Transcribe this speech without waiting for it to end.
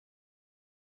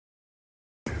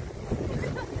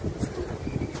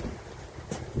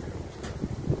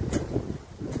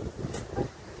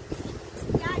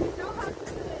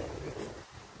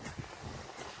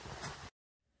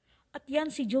Yan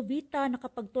si Jovita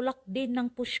nakapagtulak din ng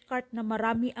pushcart na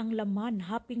marami ang laman.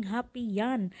 Happy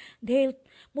yan. Dahil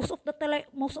most of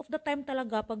the time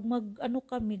talaga pag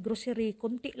kami grocery,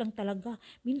 konti lang talaga.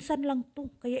 Minsan lang to.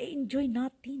 Kaya enjoy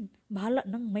natin. Bahala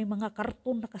nang may mga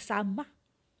karton na kasama.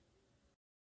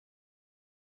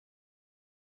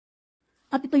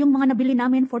 At ito yung mga nabili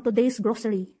namin for today's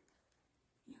grocery.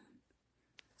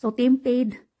 So team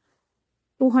paid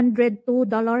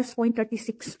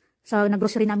 $202.36 sa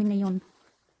naggrocery namin ngayon.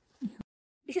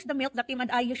 This is the milk that Tim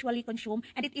and I usually consume,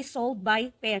 and it is sold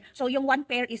by pair. So yung one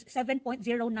pair is 7.09.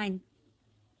 5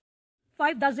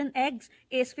 dozen eggs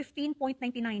is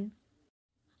 15.99.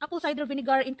 Apple cider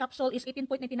vinegar in capsule is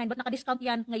 18.99, but naka-discount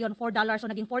yan ngayon $4, so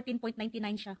naging 14.99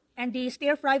 siya. And the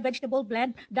stir-fry vegetable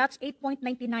blend, that's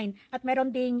 8.99. At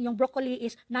meron ding yung broccoli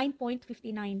is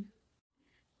 9.59.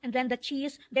 And then the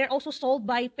cheese, they're also sold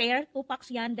by pair, 2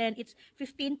 packs yan, then it's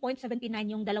 15.79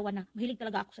 yung dalawa na. Mahilig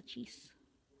talaga ako sa cheese.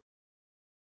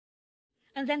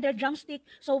 And then their drumstick,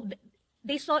 so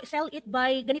they sell it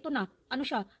by, ganito na, ano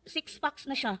siya, 6 packs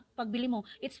na siya, pagbili mo.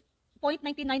 It's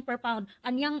 0.99 per pound.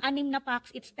 Anyang 6 na packs,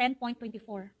 it's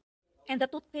 10.24. And the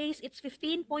toothpaste, it's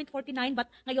 15.49, but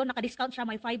ngayon naka-discount siya,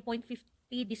 may 5.50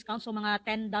 discount, so mga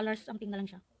 $10 something na lang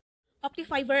siya.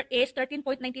 Optifiber is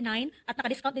 13.99 at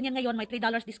naka-discount din yan ngayon, may $3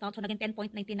 discount, so naging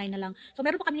 10.99 na lang. So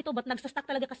meron pa kami nito, but nagsa-stock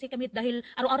talaga kasi kami dahil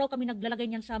araw-araw kami naglalagay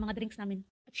niyan sa mga drinks namin.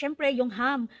 At syempre, yung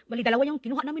ham, bali dalawa yung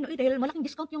kinuha namin, dahil malaking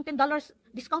discount yung $10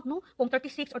 discount, no? Kung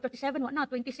 36 or 37, wala na,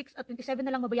 26 at 27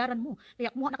 na lang mabayaran mo. Kaya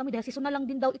kumuha na kami dahil season na lang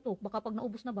din daw ito, baka pag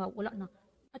naubos na ba, wala na.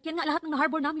 At yan nga, lahat ng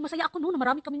na-harbor namin, masaya ako na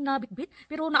marami kaming nabitbit,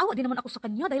 pero naawa din naman ako sa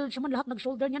kanya dahil siya man lahat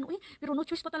nag-shoulder niyan, pero no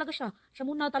choice pa talaga siya. Siya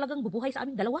muna talagang bubuhay sa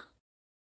aming dalawa.